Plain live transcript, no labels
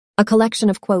A collection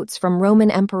of quotes from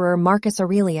Roman Emperor Marcus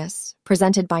Aurelius,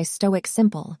 presented by Stoic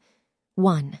Simple.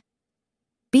 1.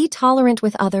 Be tolerant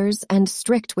with others and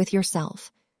strict with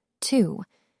yourself. 2.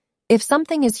 If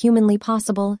something is humanly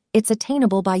possible, it's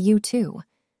attainable by you too.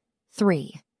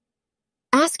 3.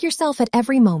 Ask yourself at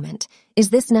every moment, is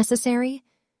this necessary?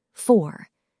 4.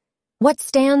 What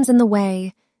stands in the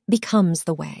way becomes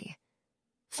the way.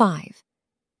 5.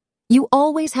 You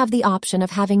always have the option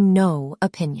of having no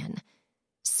opinion.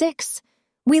 6.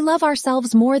 We love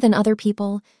ourselves more than other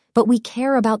people, but we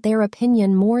care about their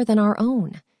opinion more than our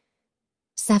own.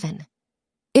 7.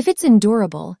 If it's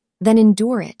endurable, then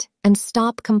endure it and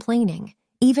stop complaining,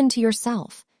 even to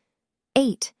yourself.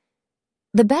 8.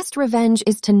 The best revenge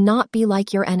is to not be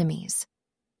like your enemies.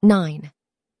 9.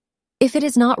 If it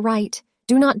is not right,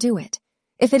 do not do it.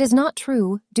 If it is not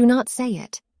true, do not say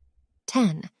it.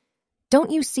 10.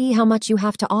 Don't you see how much you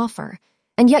have to offer,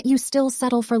 and yet you still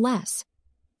settle for less?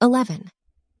 11.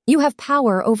 You have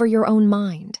power over your own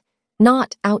mind,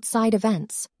 not outside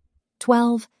events.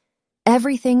 12.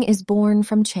 Everything is born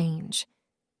from change.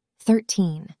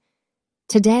 13.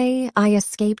 Today I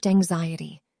escaped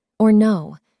anxiety. Or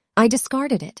no, I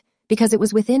discarded it because it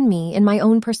was within me in my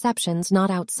own perceptions, not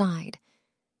outside.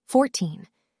 14.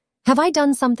 Have I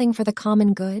done something for the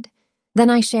common good?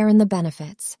 Then I share in the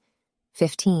benefits.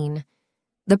 15.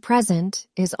 The present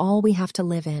is all we have to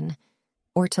live in,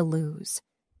 or to lose.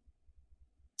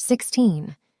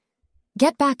 16.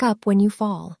 Get back up when you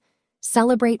fall.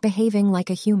 Celebrate behaving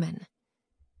like a human.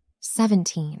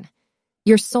 17.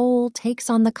 Your soul takes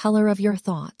on the color of your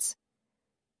thoughts.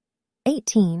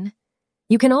 18.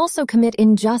 You can also commit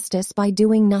injustice by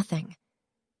doing nothing.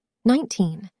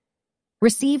 19.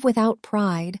 Receive without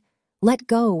pride, let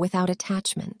go without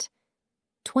attachment.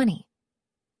 20.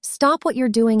 Stop what you're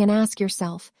doing and ask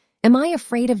yourself, am I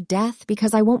afraid of death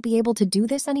because I won't be able to do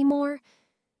this anymore?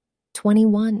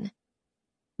 21.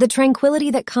 The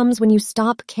tranquility that comes when you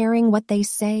stop caring what they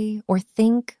say or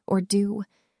think or do.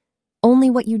 Only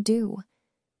what you do.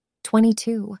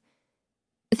 22.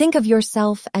 Think of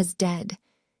yourself as dead.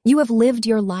 You have lived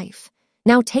your life.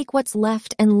 Now take what's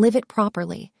left and live it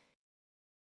properly.